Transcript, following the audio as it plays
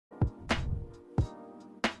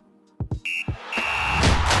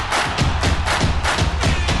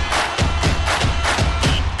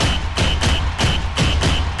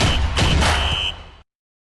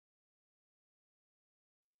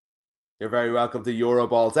You're very welcome to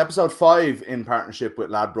EuroBalls, episode 5 in partnership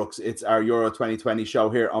with Ladbrokes. It's our Euro 2020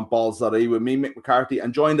 show here on Balls.ie with me, Mick McCarthy,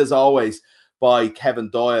 and joined as always by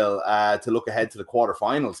Kevin Doyle to look ahead to the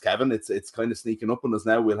quarterfinals. Kevin, it's kind of sneaking up on us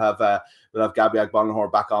now. We'll have Gabby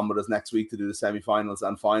Agbollenhor back on with us next week to do the semi-finals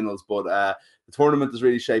and finals, but the tournament is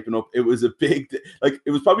really shaping up. It was it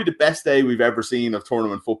was probably the best day we've ever seen of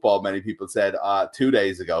tournament football, many people said 2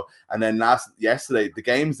 days ago. And then yesterday, the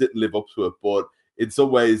games didn't live up to it, but in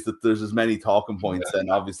some ways that there's as many talking points,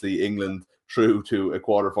 and obviously England through to a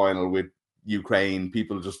quarterfinal with Ukraine.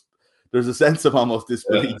 There's a sense of almost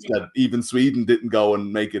disbelief that even Sweden didn't go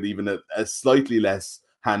and make it even a slightly less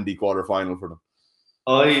handy quarterfinal for them.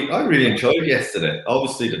 I really enjoyed yesterday.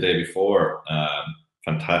 Obviously the day before,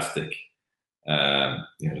 fantastic. The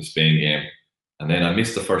Spain game. And then I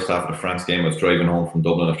missed the first half of the France game. I was driving home from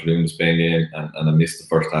Dublin after doing the Spain game, and I missed the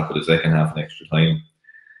first half of the second half in extra time.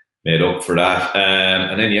 Made up for that.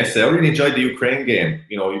 And then yesterday, I really enjoyed the Ukraine game.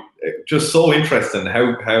 Just so interesting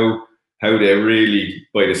how they really,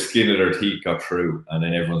 by the skin of their teeth, got through. And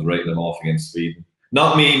then everyone's writing them off against Sweden.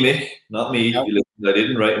 Not me, Mick. Not me. No. I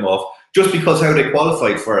didn't write them off. Just because how they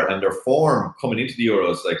qualified for it and their form coming into the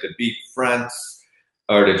Euros. Like they beat France,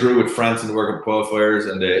 or they drew with France in the World Cup qualifiers,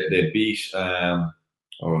 and they beat,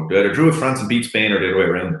 or they either drew with France and beat Spain, or the other way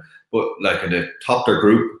around. But they topped their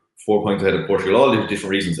group, 4 points ahead of Portugal, all these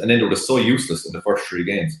different reasons. And then they were so useless in the first 3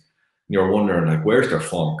 games. And you're wondering, where's their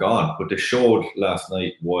form gone? But they showed last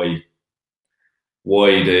night why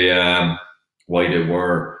they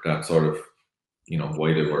were that sort of,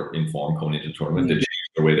 why they were in form coming into the tournament. They changed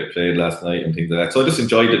the way they played last night and things like that. So I just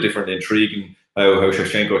enjoyed the different intrigue and how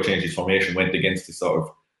Shevchenko changed his formation, went against the sort of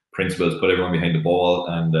principles, put everyone behind the ball,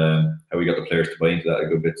 and how he got the players to buy into that a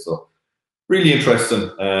good bit. So really interesting,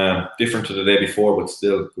 different to the day before, but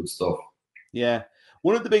still good stuff. Yeah.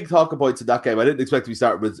 One of the big talking points of that game, I didn't expect to be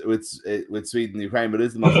starting with Sweden and Ukraine, but it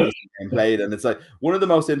is the most recent game played, and it's one of the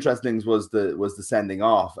most interesting things was the sending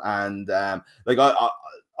off, and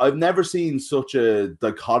I've never seen such a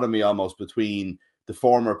dichotomy almost between the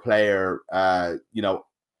former player,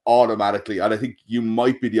 automatically, and I think you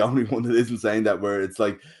might be the only one that isn't saying that, where it's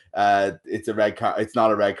it's a red card. It's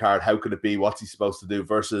not a red card. How could it be? What's he supposed to do?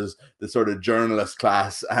 Versus the sort of journalist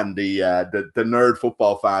class and the nerd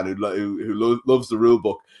football fan who loves the rule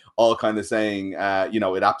book, all kind of saying,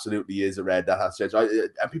 it absolutely is a red that has changed.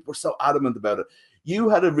 And people were so adamant about it. You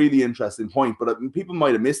had a really interesting point, but people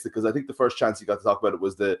might have missed it, because I think the first chance you got to talk about it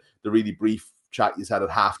was the really brief chat you had at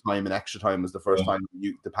halftime, and extra time was the first time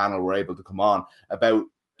the panel were able to come on about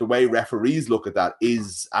the way referees look at that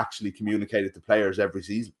is actually communicated to players every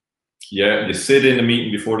season. Yeah, they sit in a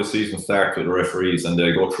meeting before the season starts with the referees, and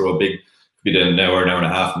they go through a an hour and a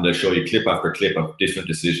half, and they'll show you clip after clip of different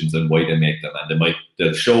decisions and why they make them. And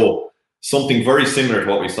they'll show something very similar to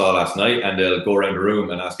what we saw last night, and they'll go around the room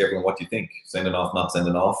and ask everyone, what do you think? Sending off, not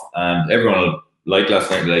sending off? And everyone will, like last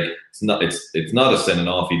night, be like, it's not a sending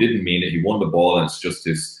off. He didn't mean it. He won the ball, and it's just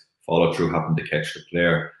his follow through happened to catch the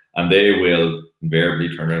player. And they will invariably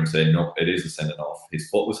turn around and say, no, it is a sending off. His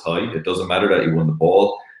foot was high. It doesn't matter that he won the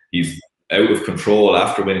ball. He's out of control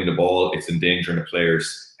after winning the ball. It's endangering the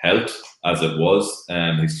player's health, as it was.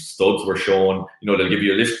 His studs were shown. They'll give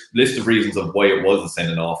you a list of reasons of why it was a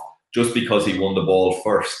sending off. Just because he won the ball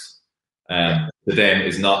first, to them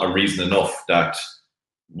is not a reason enough that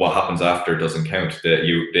what happens after doesn't count. That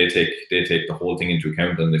they take the whole thing into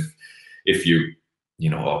account. And if you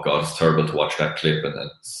oh God, it's terrible to watch that clip and then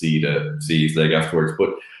see his leg afterwards. But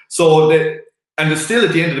and it's still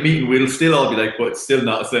at the end of the meeting, we'll still all be like, but it's still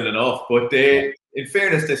not a sending off. But in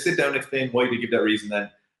fairness, they sit down and explain why they give that reason then.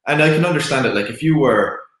 And I can understand it. Like if you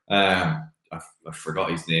were, I forgot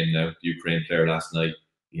his name now, the Ukraine player last night,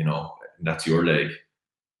 that's your leg.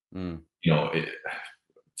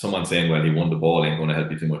 Someone saying, well, he won the ball, ain't going to help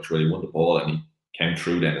you too much. Well, he won the ball and he came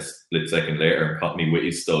through then a split second later and caught me with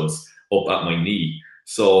his studs up at my knee.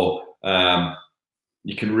 So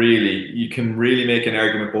you can really make an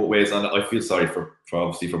argument both ways. And I feel sorry for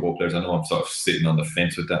obviously for both players. I know I'm sort of sitting on the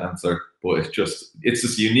fence with that answer, but it's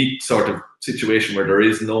this unique sort of situation where there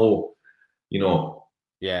is no,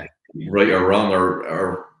 right or wrong,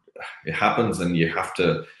 or it happens and you have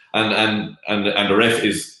to. And the ref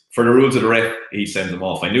is, for the rules of the ref, he sends them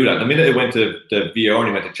off. I knew that. The minute it went to the VAR and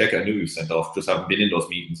he went to check it, I knew he was sent off. Just having been in those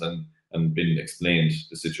meetings and been explained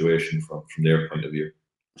the situation from their point of view.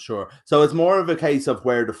 Sure. So it's more of a case of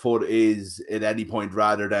where the foot is at any point,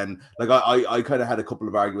 rather than I kind of had a couple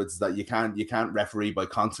of arguments that you can't referee by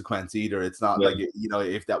consequence either. It's not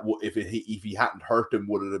if he hadn't hurt him,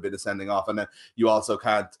 would it have been a sending off? And then you also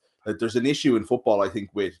can't there's an issue in football, I think,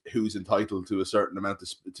 with who's entitled to a certain amount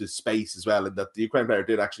to space as well, and that the Ukraine player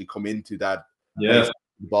did actually come into that. Yeah.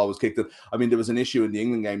 The ball was kicked in. I mean, there was an issue in the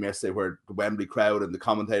England game yesterday where the Wembley crowd and the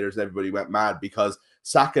commentators, everybody went mad because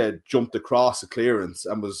Saka jumped across a clearance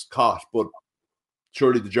and was caught, but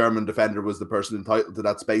surely the German defender was the person entitled to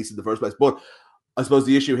that space in the first place. But I suppose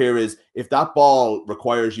the issue here is if that ball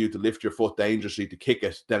requires you to lift your foot dangerously to kick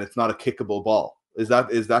it, then it's not a kickable ball. Is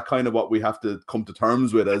that kind of what we have to come to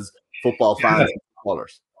terms with as football fans and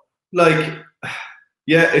footballers? Like,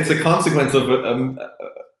 yeah, it's a consequence of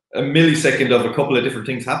a millisecond of a couple of different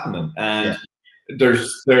things happening, and if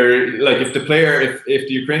the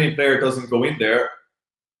Ukrainian player doesn't go in there,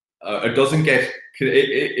 it doesn't get,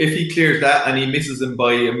 if he clears that and he misses him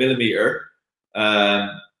by a millimeter,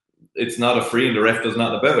 it's not a free and the ref does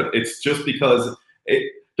nothing about it. It's just because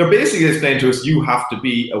they're basically explaining to us you have to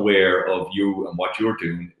be aware of you and what you're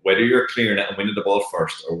doing, whether you're clearing it and winning the ball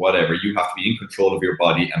first or whatever. You have to be in control of your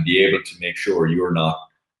body and be able to make sure you're not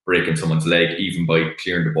breaking someone's leg even by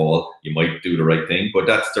clearing the ball. You might do the right thing, but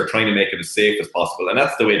they're trying to make it as safe as possible, and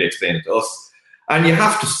that's the way they explain it to us. And you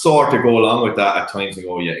have to sort of go along with that at times and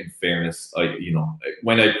go, yeah, in fairness,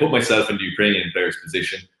 when I put myself in the Ukrainian player's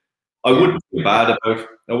position, I wouldn't feel bad about it.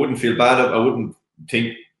 I wouldn't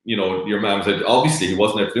think, your man said, obviously he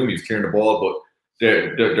wasn't out to do, he was clearing the ball, but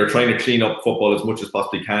they're trying to clean up football as much as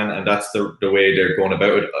possibly can, and that's the way they're going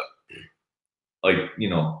about it.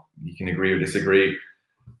 You can agree or disagree.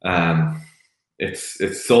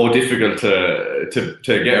 It's so difficult to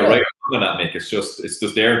get it right on that, Mick. It's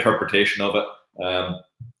just their interpretation of it.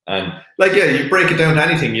 You break it down to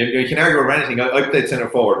anything. You can argue over anything. I played centre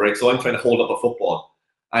forward, right? So I'm trying to hold up a football,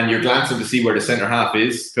 and you're glancing to see where the centre half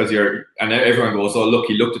is and everyone goes, "Oh, look,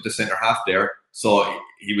 he looked at the centre half there, so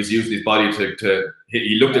he was using his body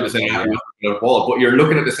he looked at the centre half, the ball." But you're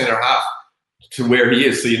looking at the centre half to where he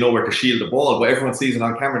is, so you know where to shield the ball. But everyone sees it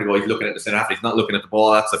on camera and go, he's looking at the centre half. He's not looking at the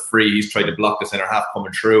ball. That's a free. He's trying to block the centre half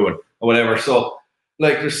coming through or whatever. So,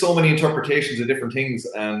 there's so many interpretations of different things,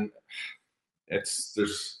 and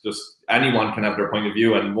there's just anyone can have their point of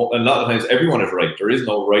view, and a lot of times everyone is right. There is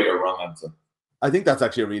no right or wrong answer. I think that's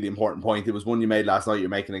actually a really important point. It was one you made last night, you're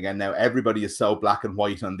making again now. Everybody is so black and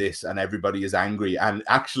white on this, and everybody is angry. And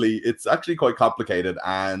it's actually quite complicated.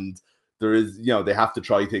 And there is, they have to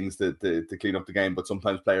try things to clean up the game, but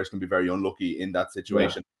sometimes players can be very unlucky in that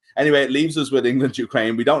situation. Yeah. Anyway, it leaves us with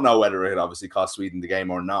England-Ukraine. We don't know whether it obviously cost Sweden the game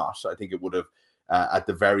or not. I think it would have, at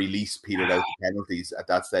the very least, petered out the penalties at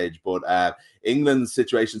that stage. But England's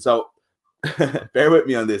situation, so bear with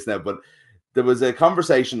me on this now, but there was a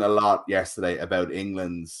conversation a lot yesterday about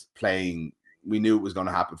England's playing. We knew it was going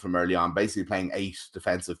to happen from early on, basically playing 8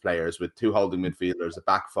 defensive players with 2 holding midfielders, a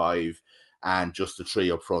back 5, and just a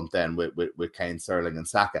 3 up front then with Kane, Sterling and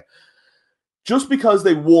Saka. Just because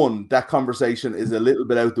they won, that conversation is a little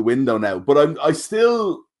bit out the window now. But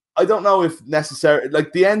I don't know if necessary,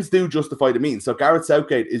 the ends do justify the means. So Gareth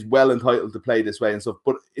Southgate is well entitled to play this way and stuff.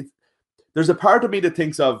 But there's a part of me that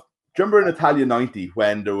thinks of, do you remember in Italia 90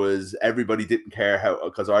 when there was, everybody didn't care how,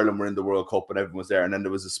 because Ireland were in the World Cup and everyone was there, and then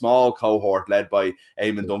there was a small cohort led by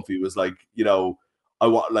Eamon Dunphy was like,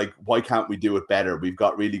 why can't we do it better? We've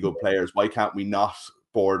got really good players. Why can't we not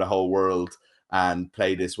bore the whole world and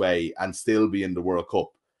play this way and still be in the World Cup?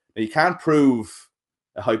 Now, you can't prove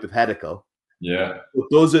a hypothetical. Yeah. But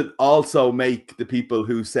does it also make the people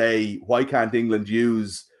who say, why can't England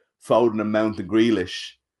use Foden and Mount and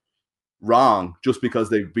Grealish wrong just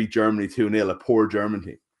because they beat Germany 2-0, a poor German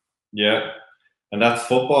team? Yeah. And that's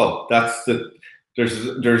football.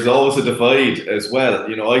 There's always a divide as well.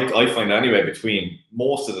 I find anyway between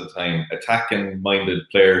most of the time attacking minded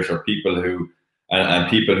players or people who and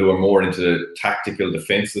people who are more into the tactical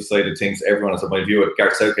defensive side of things. Everyone has a point of view.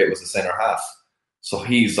 Gareth Southgate was a centre half. So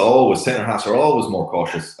centre halves are always more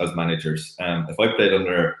cautious as managers. If I played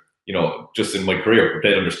under, just in my career, I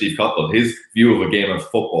played under Steve Coppell, his view of a game of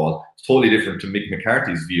football is totally different to Mick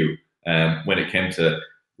McCarthy's view when it came to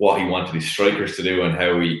what he wanted his strikers to do and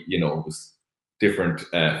how he, was different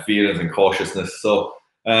feelings and cautiousness. So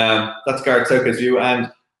that's Gareth Southgate's view.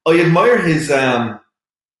 And I admire his,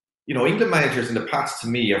 England managers in the past, to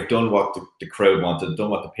me, have done what the crowd wanted,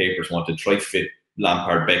 done what the papers wanted, try to fit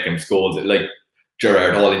Lampard, Beckham, Scholes, like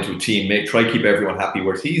Gerrard all into a team, try to keep everyone happy.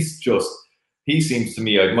 Whereas he seems to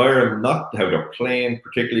me, I admire him, not how they're playing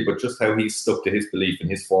particularly, but just how he's stuck to his belief in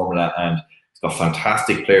his formula, and he's got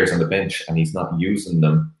fantastic players on the bench and he's not using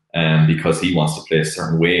them because he wants to play a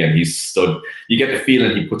certain way, and he's stood. You get the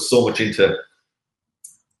feeling he puts so much into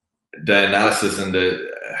the analysis and the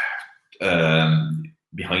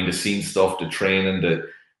behind the scenes stuff, the training,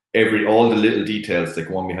 all the little details that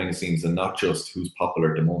go on behind the scenes, and not just who's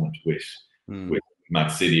popular at the moment with Man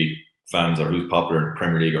City fans, or who's popular in the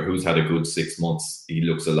Premier League, or who's had a good 6 months. He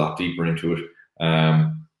looks a lot deeper into it.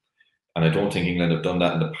 And I don't think England have done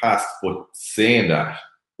that in the past. But saying that,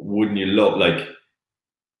 wouldn't you love, like,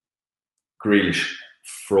 Grealish,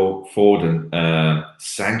 Foden,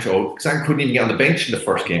 Sancho? Sancho couldn't even get on the bench in the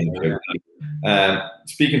first game.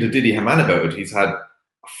 Speaking to Didi Hamann about it, he's had a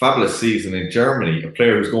fabulous season in Germany. A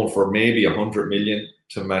player who's going for maybe 100 million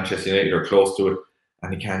to Manchester United or close to it,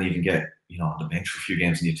 and he can't even get on the bench for a few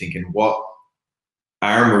games. And you're thinking, what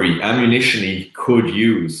ammunition he could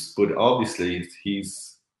use? But obviously,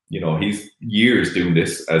 he's years doing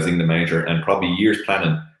this as England manager, and probably years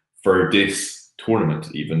planning for this tournament,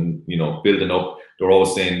 even, building up. They're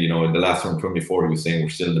always saying, in the last tournament before, he was saying we're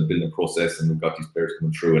still in the building process and we've got these players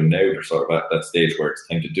coming through, and now they're sort of at that stage where it's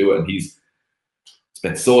time to do it. And he's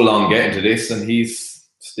spent so long getting to this, and he's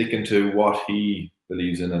sticking to what he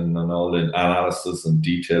believes in, and all the analysis and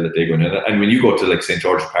detail that they go in. And when you go to like St.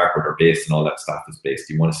 George's Park, where they're based and all that stuff is based,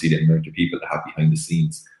 you want to see the amount of people that have behind the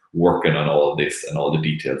scenes working on all this and all the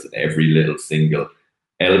details and every little single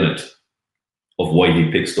element of why he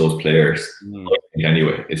picks those players.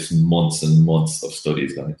 Anyway, it's months and months of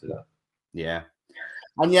studies gone into that. Yeah.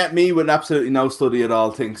 And yet me, with absolutely no study at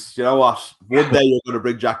all, thinks, you know what, one day you're going to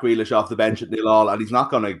bring Jack Grealish off the bench at 0-0, and he's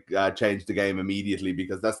not going to change the game immediately,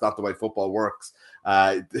 because that's not the way football works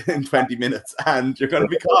in 20 minutes. And you're going to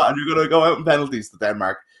be caught, and you're going to go out in penalties to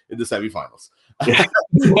Denmark in the semi-finals. Yeah.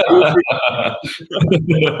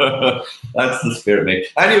 That's the spirit, mate.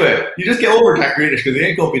 Anyway, you just get over Jack Grealish, because he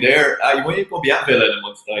ain't going to be there. He ain't going to be at Villa in a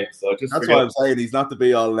month's time. So that's what I'm saying. He's not the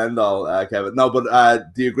be-all and end-all, Kevin. No, but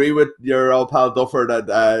do you agree with your old pal Duffer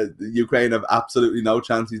that Ukraine have absolutely no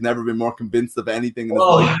chance? He's never been more convinced of anything in his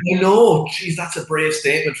life. I know. Jeez, that's a brave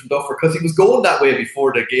statement from Duffer, because he was going that way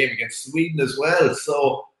before the game against Sweden as well.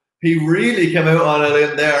 So he really came out on a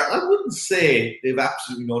limb there. I wouldn't say they've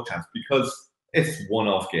absolutely no chance, because it's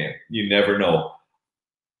one-off game. You never know.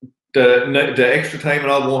 The extra time and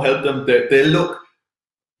all won't help them. They look,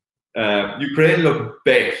 Ukraine look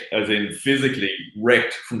bet, as in physically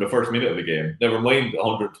wrecked from the first minute of the game. Never mind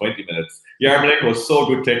 120 minutes. Yarmolenko was so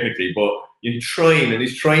good technically, but he's trying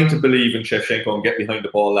to believe in Shevchenko and get behind the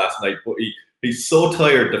ball last night. But he's so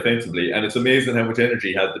tired defensively, and it's amazing how much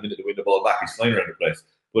energy he has the minute to win the ball back. He's flying around the place.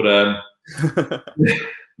 But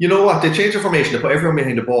you know what? They changed the formation. They put everyone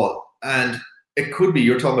behind the ball, and it could be,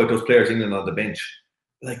 you're talking about those players England on the bench.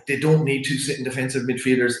 Like, they don't need two sitting defensive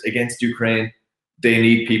midfielders against Ukraine. They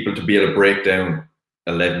need people to be able to break down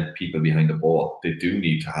 11 people behind the ball. They do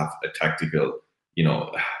need to have a tactical,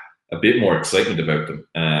 a bit more excitement about them.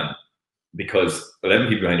 Because 11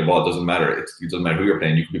 people behind the ball doesn't matter. It doesn't matter who you're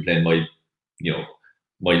playing. You could be playing my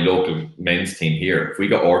local men's team here. If we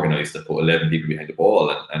got organised to put 11 people behind the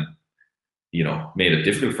ball and made it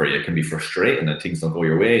difficult for you, it can be frustrating, and things don't go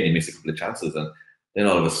your way and you miss a couple of chances. And then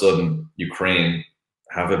all of a sudden, Ukraine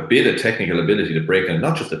have a bit of technical ability to break in.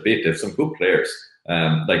 Not just a bit, they have some good players.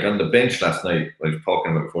 Like on the bench last night, I was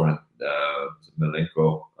talking about beforehand,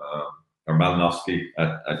 Milenko or Malinovsky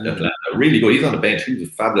at Atlanta. Really good. He's on the bench. He's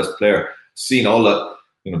a fabulous player. Seen all that,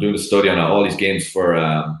 doing the study on all these games for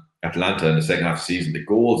Atlanta in the second half of the season, the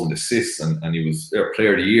goals and assists, and he was their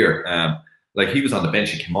player of the year. Like, he was on the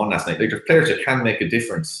bench and came on last night. Like, there's players that can make a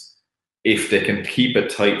difference if they can keep it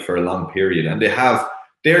tight for a long period. And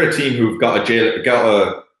they're a team who've got a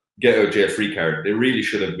get out of jail free card. They really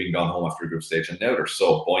should have been gone home after a group stage, and now they're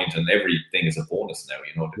so buoyant, and everything is a bonus now.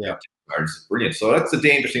 They've got cards. It's brilliant. So that's a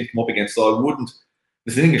dangerous thing to come up against. So I wouldn't.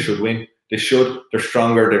 This thing should win. They should. They're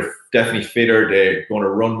stronger. They're definitely fitter. They're going to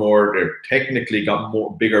run more. They're technically got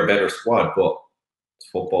more bigger, better squad, but it's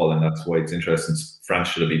football, and that's why it's interesting. France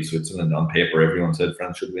should have beat Switzerland on paper. Everyone said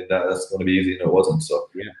France should win that. That's going to be easy, and it wasn't. So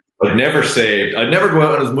I'd never go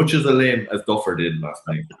out on as much as a limb as Duffer did last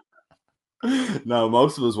night. No,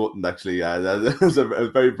 most of us wouldn't actually. That was a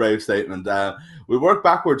very brave statement. We work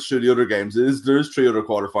backwards through the other games. There is 3 other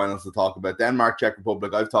quarterfinals to talk about. Denmark, Czech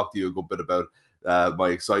Republic. I've talked to you a good bit about my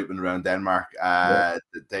excitement around Denmark.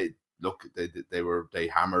 They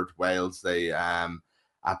hammered Wales. They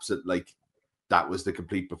absolutely, that was the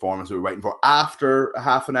complete performance we were waiting for. After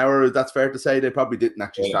half an hour, that's fair to say. They probably didn't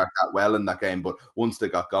actually start that well in that game, but once they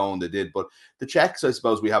got going, they did. But the Czechs, I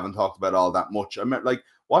suppose, we haven't talked about all that much. I mean, like,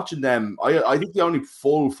 watching them, I think the only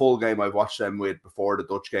full game I've watched them with before the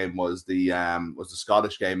Dutch game was the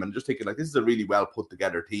Scottish game, and just thinking, like, this is a really well put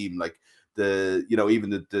together team. Like, even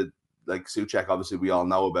the like Souček, obviously we all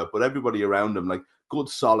know about, but everybody around them, like, good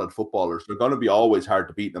solid footballers. They're going to be always hard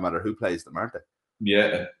to beat no matter who plays them, aren't they?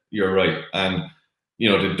 Yeah, you're right. And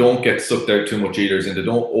they don't get sucked out too much either, and they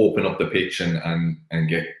don't open up the pitch and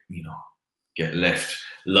get left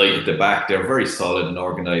light at the back. They're very solid and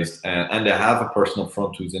organised, and they have a person up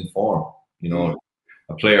front who's in form. A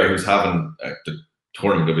player who's having the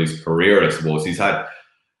tournament of his career, I suppose. He's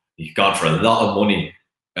gone for a lot of money,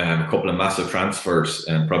 a couple of massive transfers,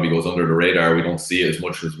 and probably goes under the radar. We don't see it as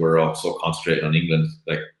much as we're all so concentrated on England.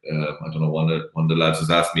 Like, I don't know, one of the lads has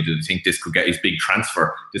asked me, do you think this could get his big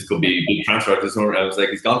transfer? This could be a big transfer. I was like,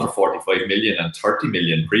 he's gone for 45 million and 30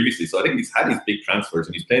 million previously. So I think he's had his big transfers,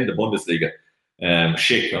 and he's playing the Bundesliga.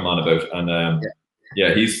 Schick, I'm on about. And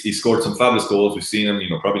he scored some fabulous goals. We've seen him,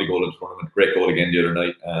 probably the goal of the tournament. Great goal again the other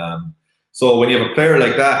night. So when you have a player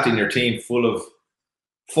like that in your team, full of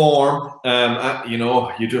form,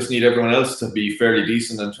 you just need everyone else to be fairly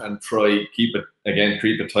decent and try keep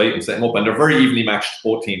it tight and set them up. And they're very evenly matched,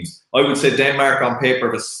 both teams. I would say Denmark on paper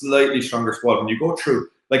have a slightly stronger squad. When you go through,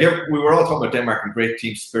 we were all talking about Denmark and great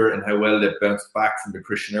team spirit and how well they've bounced back from the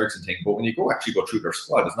Christian Eriksen thing. But when you go through their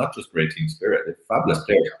squad, it's not just great team spirit. They're fabulous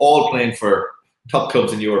players, all playing for top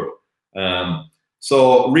clubs in Europe.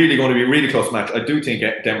 So really going to be a really close match. I do think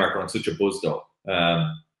Denmark are on such a buzz though.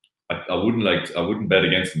 I wouldn't bet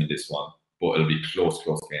against them in this one, but it'll be close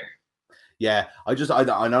game. Yeah, I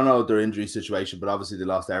don't know their injury situation, but obviously they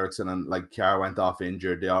lost Eriksen, and like Kjær went off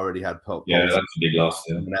injured. They already had that's a big loss.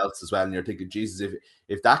 Yeah. Someone else as well, and you're thinking, Jesus,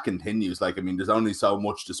 if that continues, there's only so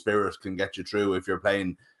much the spirit can get you through if you're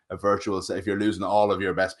playing a virtual. If you're losing all of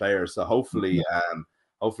your best players, so hopefully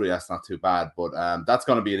that's not too bad. But that's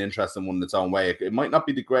going to be an interesting one in its own way. It might not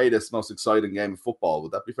be the greatest, most exciting game of football.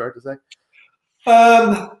 Would that be fair to say?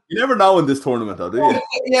 You never know in this tournament, though, do you?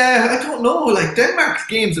 Yeah, I don't know. Like, Denmark's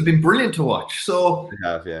games have been brilliant to watch. So they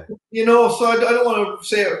have, yeah. So I don't want to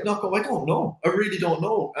say I don't know. I really don't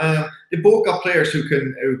know. They both got players who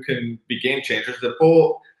can be game changers. They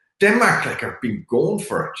both Denmark have been going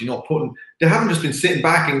for it. They haven't just been sitting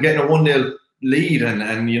back and getting a 1-0 lead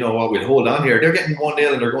and we'll hold on here. They're getting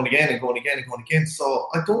 1-0 and they're going again and going again and going again. So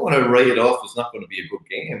I don't want to write it off as not going to be a good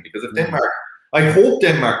game, because if Denmark. I hope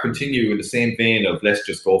Denmark continue in the same vein of let's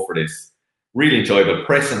just go for this. Really enjoyable,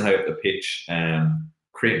 pressing high up the pitch,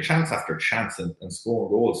 creating chance after chance and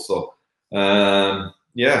scoring goals. So, I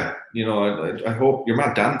hope your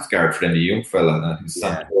man Damsgaard, for them, the young fella, who's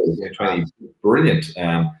 20, brilliant.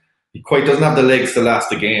 He quite doesn't have the legs to last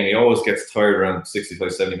the game. He always gets tired around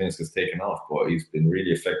 65, 70 minutes, gets taken off, but he's been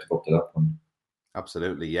really effective up to that point.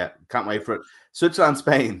 Absolutely, yeah. Can't wait for it. Switzerland,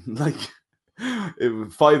 Spain,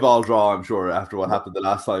 5-5 draw, I'm sure, after what happened the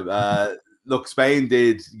last time. Look, Spain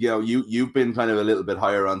did, you've been kind of a little bit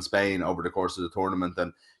higher on Spain over the course of the tournament,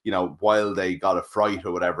 and while they got a fright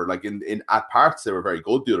or whatever, like in at parts they were very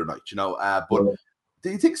good the other night, but do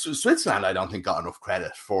you think Switzerland, I don't think, got enough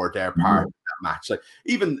credit for their part in that match? Like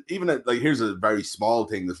even here's a very small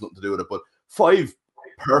thing that's nothing to do with it, but 5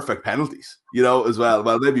 perfect penalties, as well.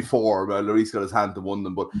 Well, maybe 4. Well, Lloris got his hand to one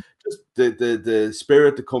them, but just the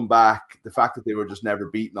spirit to come back, the fact that they were just never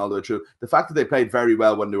beaten all the way through, the fact that they played very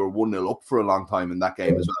well when they were 1-0 up for a long time in that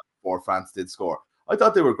game as well before France did score. I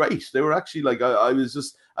thought they were great. They were actually I was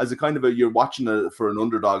just as a kind of you're watching it for an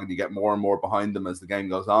underdog and you get more and more behind them as the game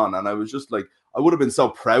goes on, and I was just like, I would have been so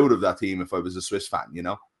proud of that team if I was a Swiss fan,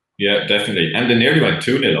 Yeah, definitely. And they nearly went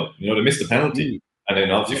 2-0 up. They missed the penalty. And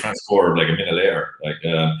then obviously France scored a minute later. I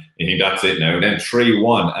think that's it now. And then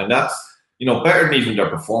 3-1. And that's, better than even their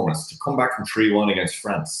performance. To come back from 3-1 against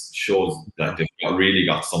France shows that they've really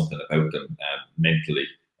got something about them mentally.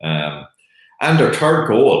 And their third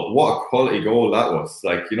goal, what a quality goal that was.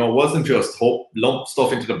 It wasn't just lump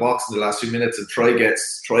stuff into the box in the last few minutes and try get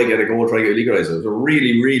a goal, try get a legalizer. It was a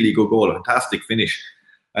really, really good goal, a fantastic finish.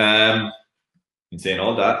 In saying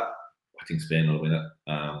all that, I think Spain will win it.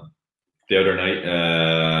 The other night,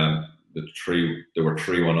 they were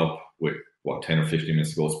 3-1 up with 10 or 15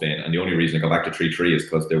 minutes to go, Spain, and the only reason I got back to 3-3 is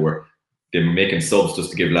because they were making subs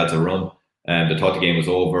just to give lads a run, and they thought the game was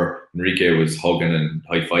over. Enrique was hugging and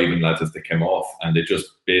high-fiving lads as they came off, and they just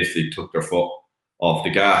basically took their foot off the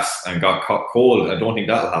gas and got caught cold. I don't think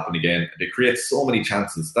that'll happen again. They create so many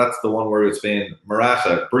chances. That's the one where it's been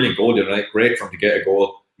Morata, brilliant goal the other night, great for him to get a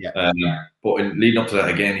goal. Yeah. But in leading up to that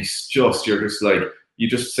again, you're just like, you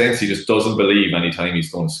just sense he just doesn't believe any time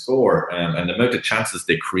he's going to score. And the amount of chances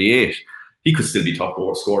they create, he could still be top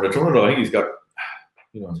scorer of the tournament. I think he's got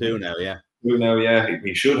 2 now, yeah. 2 now, yeah.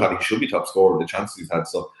 He should be top scorer with the chances he's had.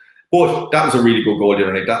 So, but that was a really good goal the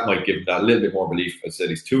other night. That might give him that little bit more belief. I said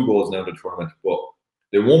he's 2 goals now in the tournament, but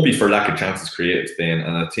they won't be for lack of chances created, Spain.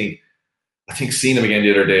 And I think seeing him again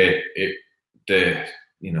the other day, they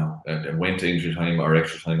went to injury time or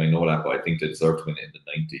extra time, I know that, but I think they deserved to win it in the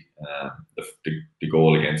 90. The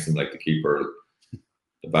goal against him, like the keeper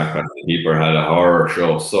the backpack keeper had a horror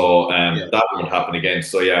show. So that won't happen again.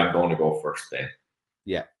 So yeah, I'm going to go for Spain.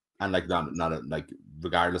 Yeah, and like like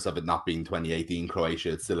regardless of it not being 2018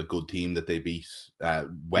 Croatia, it's still a good team that they beat. Well,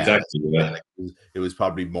 exactly. Yeah. It was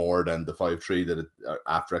probably more than the 5-3 that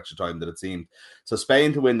after extra time that it seemed. So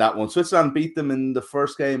Spain to win that one. Switzerland beat them in the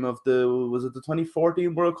first game of the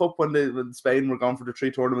 2014 World Cup when Spain were gone for the 3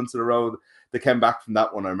 tournaments in a row. They came back from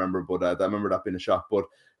that one, I remember, but I remember that being a shock. But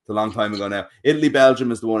it's a long time ago now. Italy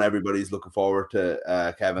Belgium is the one everybody's looking forward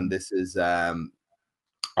to. Kevin, this is on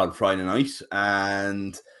Friday night,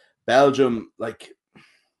 and Belgium, like,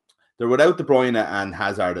 they're without De Bruyne and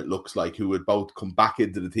Hazard, it looks like, who would both come back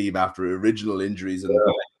into the team after original injuries and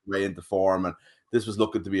way into form, and this was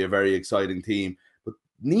looking to be a very exciting team. But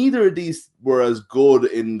neither of these were as good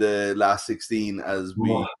in the last 16 as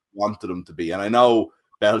we wanted them to be. And I know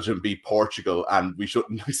Belgium beat Portugal, and we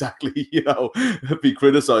shouldn't exactly, be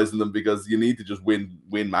criticizing them because you need to just win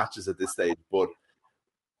matches at this stage. But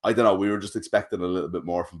I don't know. We were just expecting a little bit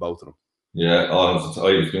more from both of them. Yeah, I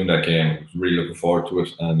was doing that game. I was really looking forward to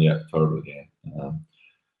it, and yeah, terrible game. A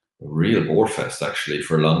real bore fest actually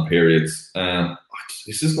for long periods.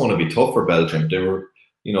 This is going to be tough for Belgium. They were,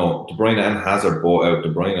 De Bruyne and Hazard both out.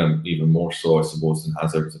 De Bruyne even more so, I suppose, than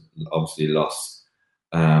Hazard. Obviously lost,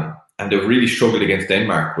 and they really struggled against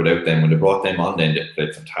Denmark without them. When they brought them on, then they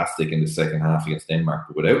played fantastic in the second half against Denmark.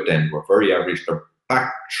 But without them, they were very average. Their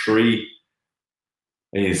back three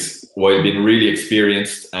is, while being really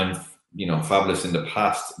experienced and fabulous in the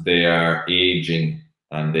past, they are aging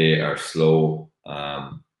and they are slow.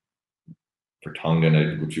 For Tongan,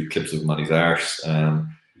 I would shoot clips of him on his arse.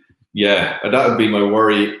 Yeah, that would be my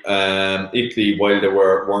worry. Italy, while they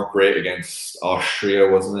weren't great against Austria,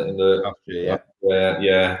 wasn't it? In the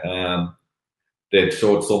Austria, they'd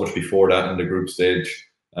showed so much before that in the group stage.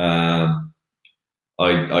 I'm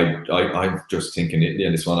just thinking Italy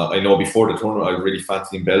in this one. I know before the tournament I really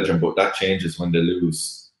fancied Belgium, but that changes when they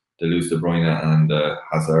lose. They lose De Bruyne and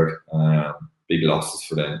Hazard. Big losses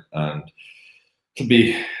for them, and it'll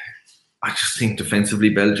be. I just think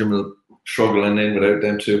defensively Belgium will struggle, and then without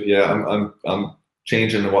them too. Yeah, I'm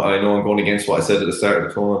changing what I know. I'm going against what I said at the start of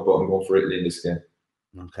the tournament, but I'm going for Italy in this game.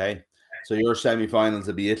 Okay, so your semi-finals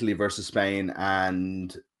will be Italy versus Spain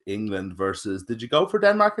and England versus. Did you go for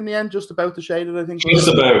Denmark in the end? Just about the shaded, I think. Just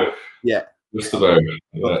about. Yeah. Just about.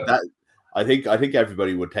 Yeah. I think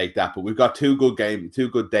everybody would take that, but we've got two good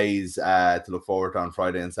days to look forward to on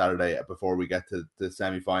Friday and Saturday before we get to the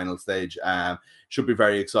semi-final stage. Should be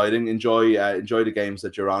very exciting. Enjoy the games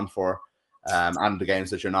that you're on for, and the games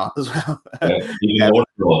that you're not as well.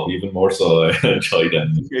 Even more so, I enjoy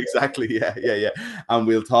them. Exactly. Yeah. And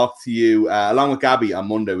we'll talk to you along with Gabby on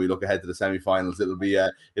Monday. We look ahead to the semi-finals. It'll be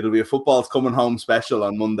a football's coming home special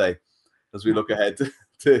on Monday as we look ahead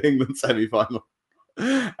to England semi-final.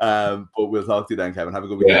 But we'll talk to you then, Kevin. Have a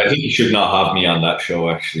good weekend. Yeah, I think you should not have me on that show,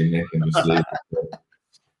 actually, Nick, and just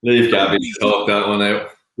leave Gabby to talk that one out.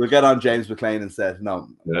 We'll get on James McLean instead. No.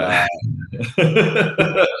 Yeah.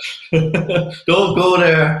 Don't go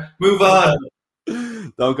there. Move on.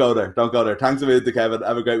 Don't go there. Thanks a million to Kevin.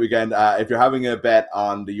 Have a great weekend. If you're having a bet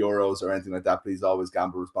on the Euros or anything like that, please always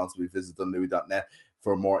gamble responsibly. Visit dunlewy.net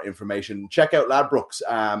for more information. Check out Ladbrokes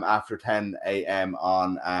after 10 a.m.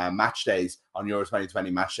 on match days, on Euro 2020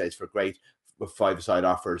 match days, for great 5-a-side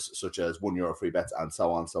offers such as €1 free bets and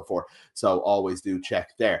so on and so forth. So always do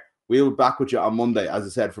check there. We'll be back with you on Monday, as I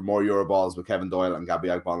said, for more EuroBalls with Kevin Doyle and Gabby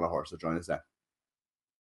Agbonlahor. So join us then.